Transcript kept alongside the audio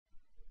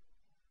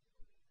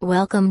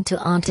Welcome to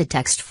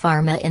OnToText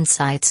Pharma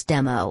Insights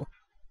demo.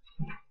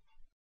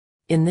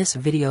 In this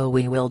video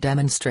we will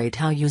demonstrate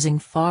how using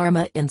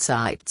Pharma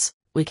Insights,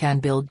 we can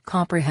build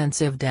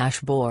comprehensive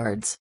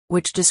dashboards,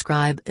 which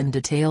describe in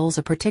details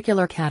a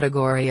particular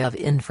category of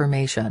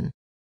information.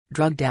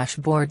 Drug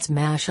dashboards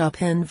mash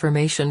up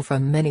information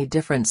from many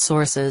different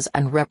sources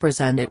and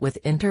represent it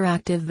with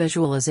interactive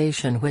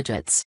visualization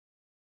widgets.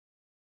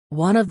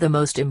 One of the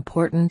most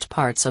important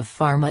parts of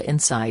Pharma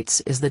Insights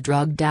is the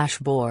drug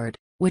dashboard,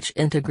 which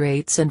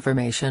integrates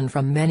information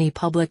from many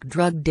public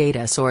drug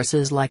data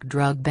sources like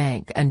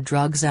DrugBank and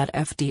drugs at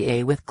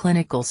FDA with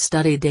clinical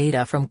study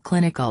data from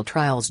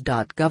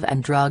clinicaltrials.gov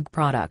and drug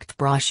product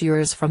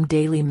brochures from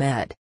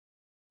DailyMed.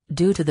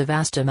 Due to the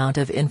vast amount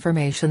of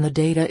information, the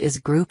data is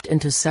grouped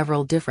into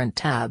several different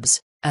tabs,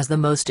 as the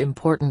most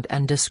important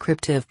and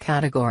descriptive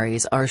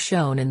categories are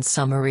shown in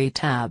Summary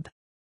tab.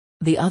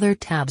 The other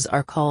tabs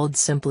are called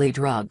simply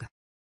Drug,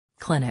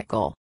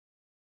 Clinical,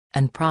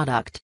 and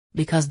Product,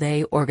 because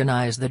they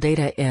organize the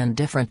data in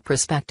different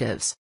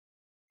perspectives.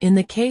 In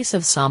the case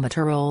of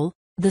somaterol,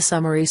 the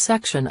summary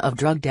section of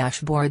drug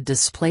dashboard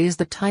displays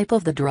the type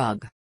of the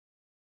drug,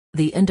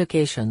 the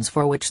indications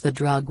for which the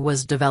drug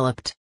was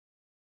developed,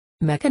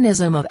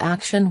 mechanism of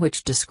action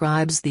which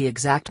describes the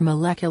exact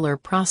molecular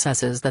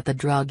processes that the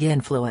drug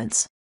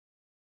influence,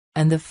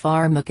 and the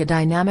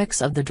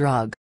pharmacodynamics of the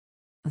drug.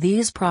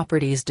 These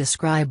properties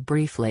describe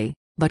briefly,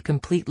 but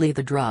completely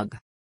the drug.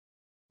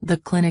 The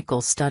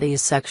Clinical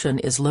Studies section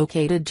is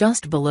located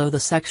just below the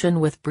section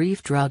with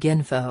brief drug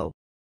info.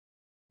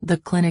 The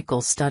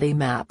clinical study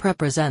map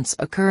represents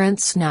a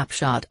current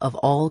snapshot of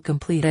all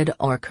completed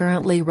or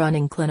currently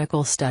running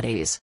clinical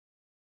studies.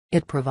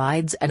 It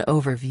provides an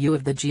overview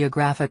of the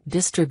geographic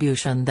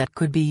distribution that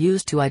could be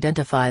used to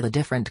identify the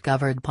different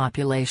covered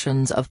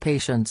populations of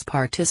patients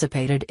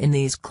participated in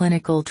these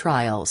clinical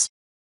trials.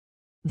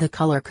 The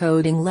color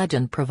coding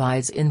legend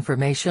provides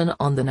information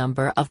on the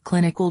number of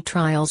clinical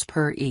trials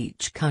per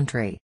each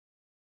country.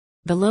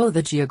 Below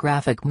the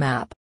geographic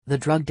map, the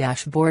drug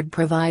dashboard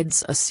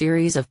provides a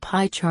series of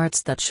pie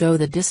charts that show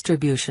the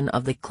distribution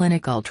of the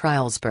clinical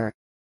trials per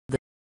the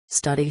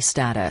study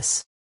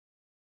status,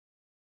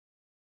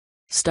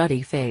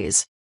 study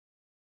phase,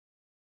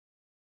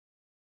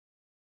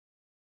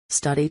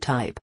 study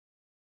type,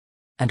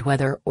 and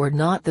whether or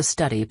not the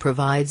study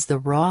provides the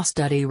raw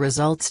study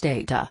results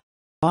data.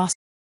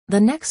 The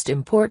next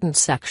important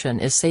section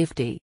is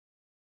safety.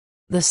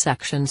 The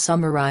section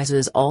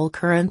summarizes all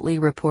currently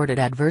reported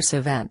adverse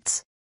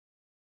events.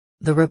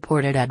 The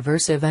reported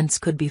adverse events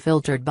could be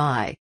filtered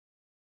by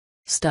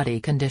study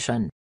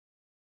condition,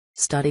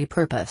 study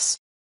purpose,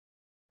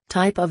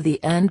 type of the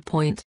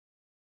endpoint,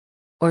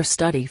 or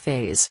study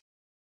phase.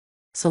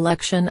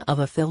 Selection of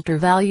a filter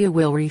value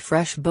will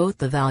refresh both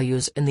the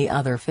values in the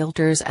other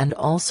filters and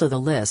also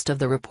the list of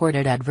the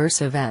reported adverse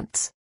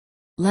events.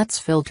 Let's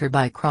filter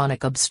by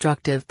chronic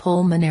obstructive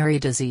pulmonary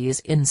disease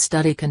in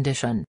study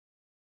condition.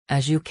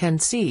 As you can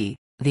see,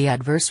 the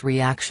adverse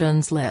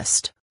reactions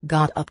list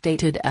got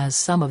updated as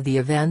some of the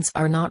events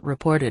are not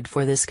reported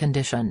for this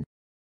condition.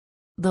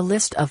 The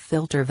list of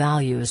filter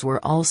values were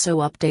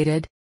also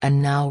updated,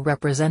 and now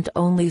represent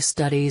only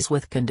studies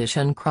with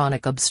condition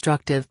chronic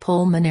obstructive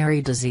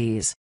pulmonary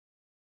disease.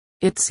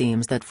 It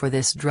seems that for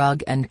this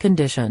drug and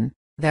condition,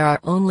 there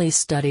are only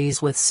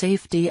studies with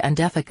safety and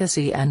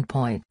efficacy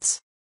endpoints,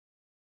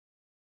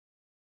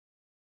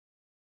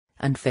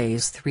 and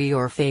Phase 3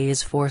 or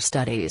Phase 4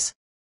 studies.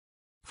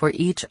 For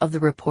each of the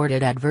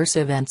reported adverse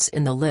events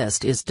in the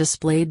list is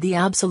displayed the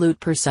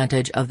absolute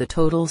percentage of the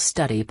total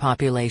study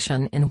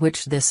population in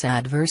which this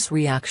adverse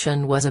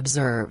reaction was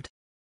observed.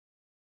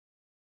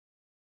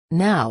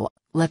 Now,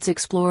 let's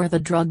explore the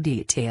drug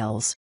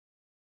details.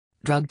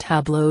 Drug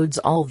tab loads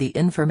all the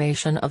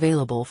information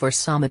available for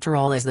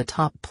somaterol as the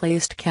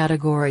top-placed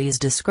categories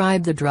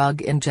describe the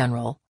drug in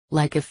general,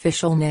 like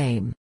official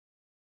name,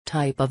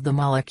 type of the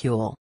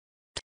molecule,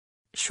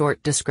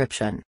 short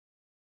description,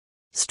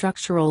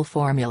 structural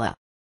formula,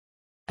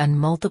 and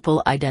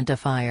multiple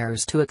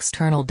identifiers to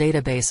external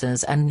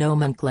databases and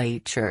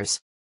nomenclatures.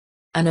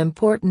 An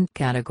important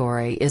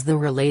category is the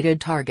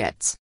related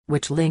targets,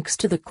 which links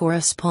to the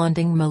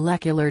corresponding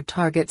molecular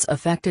targets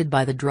affected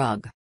by the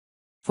drug.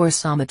 For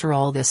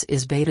somaterol this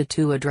is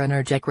beta-2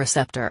 adrenergic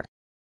receptor.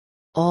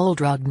 All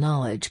drug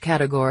knowledge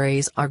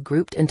categories are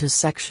grouped into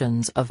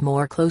sections of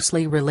more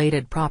closely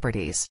related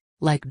properties,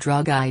 like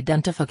drug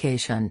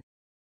identification,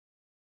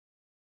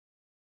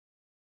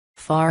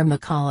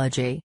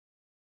 pharmacology,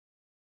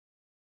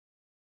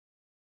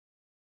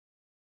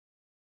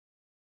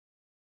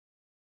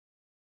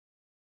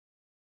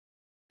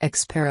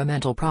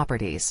 experimental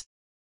properties,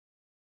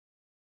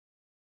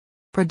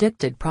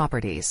 predicted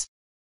properties,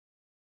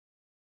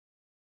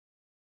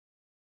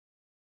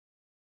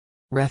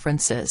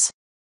 references,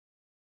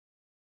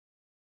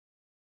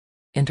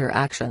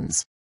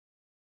 interactions.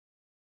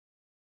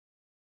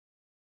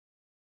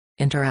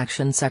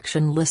 Interaction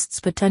section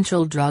lists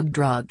potential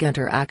drug-drug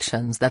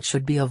interactions that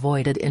should be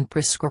avoided in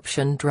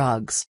prescription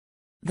drugs.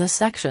 The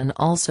section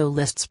also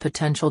lists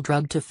potential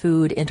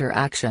drug-to-food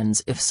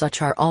interactions if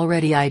such are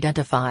already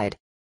identified.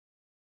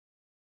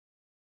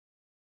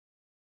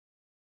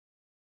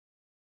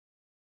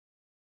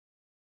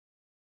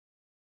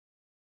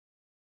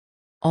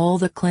 All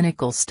the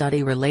clinical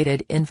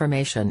study-related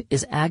information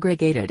is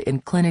aggregated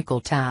in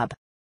Clinical tab.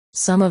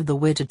 Some of the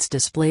widgets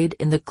displayed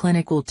in the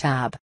Clinical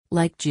tab,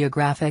 like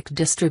geographic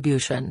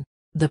distribution,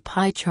 the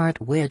pie chart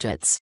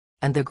widgets,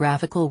 and the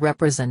graphical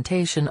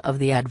representation of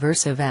the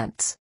adverse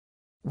events,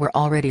 were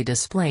already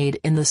displayed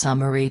in the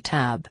Summary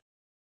tab.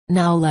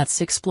 Now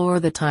let's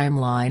explore the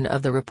timeline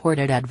of the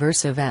reported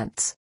adverse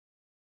events.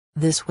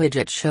 This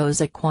widget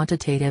shows a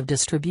quantitative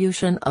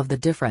distribution of the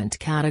different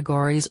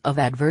categories of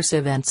adverse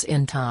events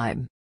in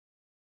time.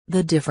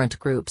 The different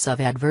groups of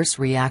adverse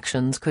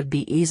reactions could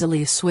be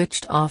easily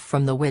switched off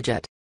from the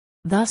widget.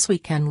 Thus we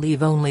can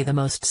leave only the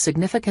most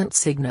significant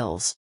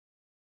signals.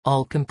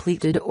 All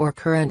completed or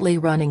currently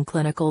running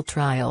clinical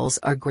trials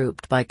are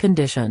grouped by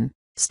condition,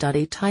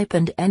 study type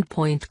and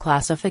endpoint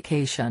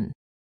classification.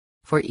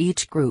 For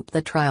each group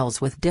the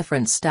trials with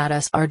different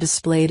status are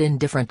displayed in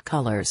different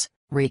colors: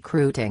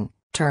 recruiting,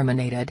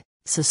 terminated,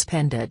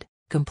 suspended,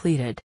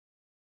 completed.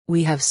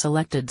 We have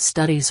selected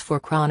studies for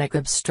chronic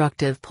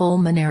obstructive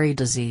pulmonary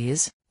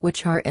disease,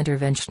 which are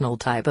interventional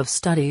type of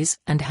studies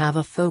and have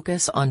a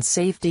focus on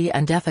safety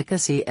and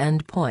efficacy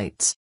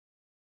endpoints.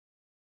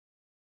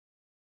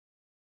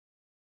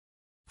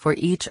 For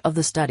each of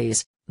the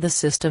studies, the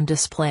system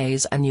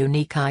displays a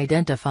unique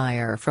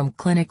identifier from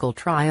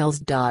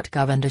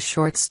clinicaltrials.gov and a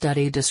short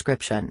study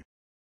description.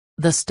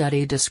 The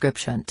study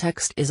description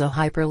text is a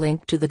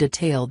hyperlink to the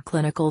detailed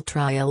clinical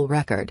trial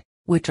record,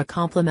 which are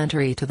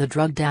complementary to the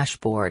drug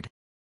dashboard.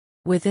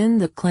 Within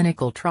the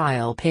clinical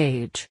trial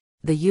page,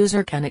 the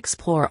user can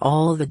explore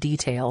all the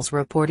details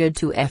reported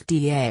to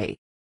FDA.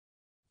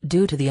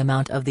 Due to the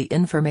amount of the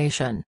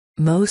information,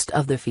 most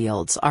of the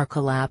fields are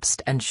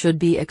collapsed and should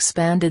be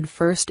expanded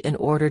first in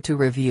order to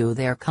review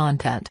their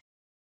content.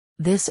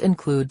 This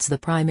includes the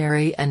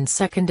primary and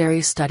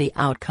secondary study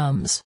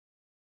outcomes.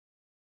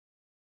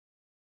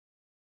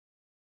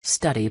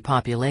 Study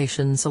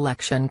population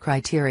selection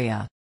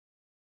criteria.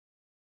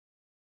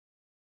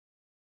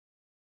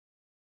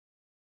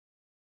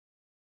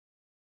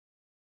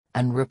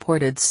 And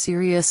reported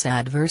serious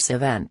adverse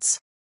events.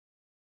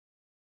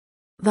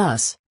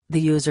 Thus,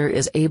 the user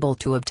is able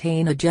to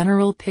obtain a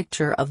general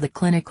picture of the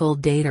clinical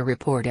data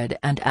reported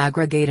and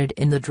aggregated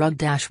in the drug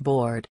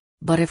dashboard,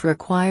 but if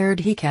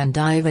required he can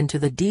dive into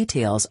the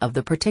details of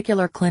the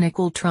particular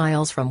clinical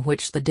trials from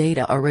which the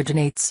data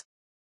originates.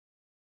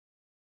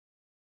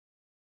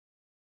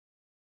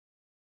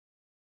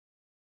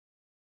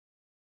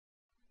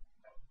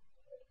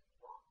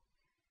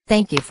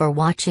 Thank you for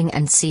watching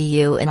and see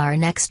you in our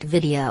next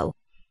video.